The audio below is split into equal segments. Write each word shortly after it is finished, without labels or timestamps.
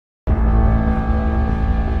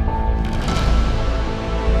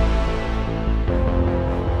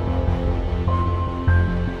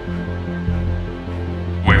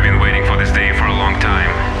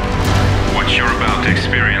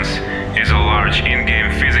search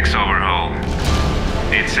in-game physics overhaul.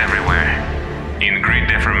 It's everywhere. In grid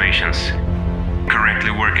deformations,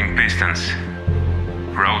 correctly working pistons,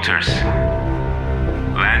 rotors,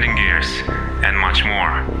 landing gears, and much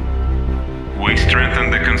more. We strengthen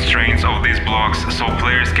the constraints of these blocks so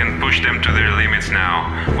players can push them to their limits now,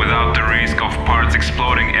 without the risk of parts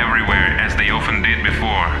exploding everywhere as they often did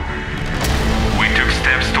before. We took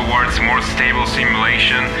steps towards more stable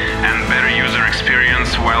simulation and better user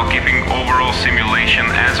experience while keeping overall simulation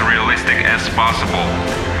as realistic as possible.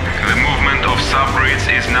 The movement of subgrids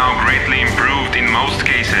is now greatly improved in most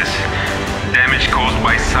cases. Damage caused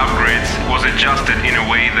by subgrids was adjusted in a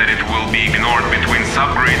way that it will be ignored between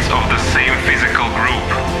subgrids of the same physical group.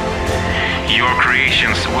 Your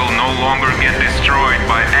creations will no longer get destroyed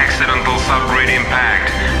by accidental subgrid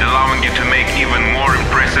impact, allowing you to make even more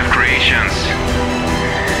impressive creations.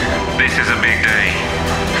 This is a big day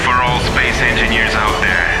for all space engineers out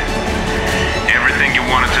there. Everything you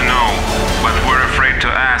wanted to know, but were afraid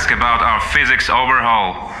to ask about our physics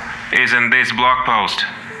overhaul, is in this blog post,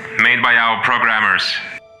 made by our programmers,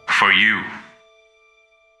 for you.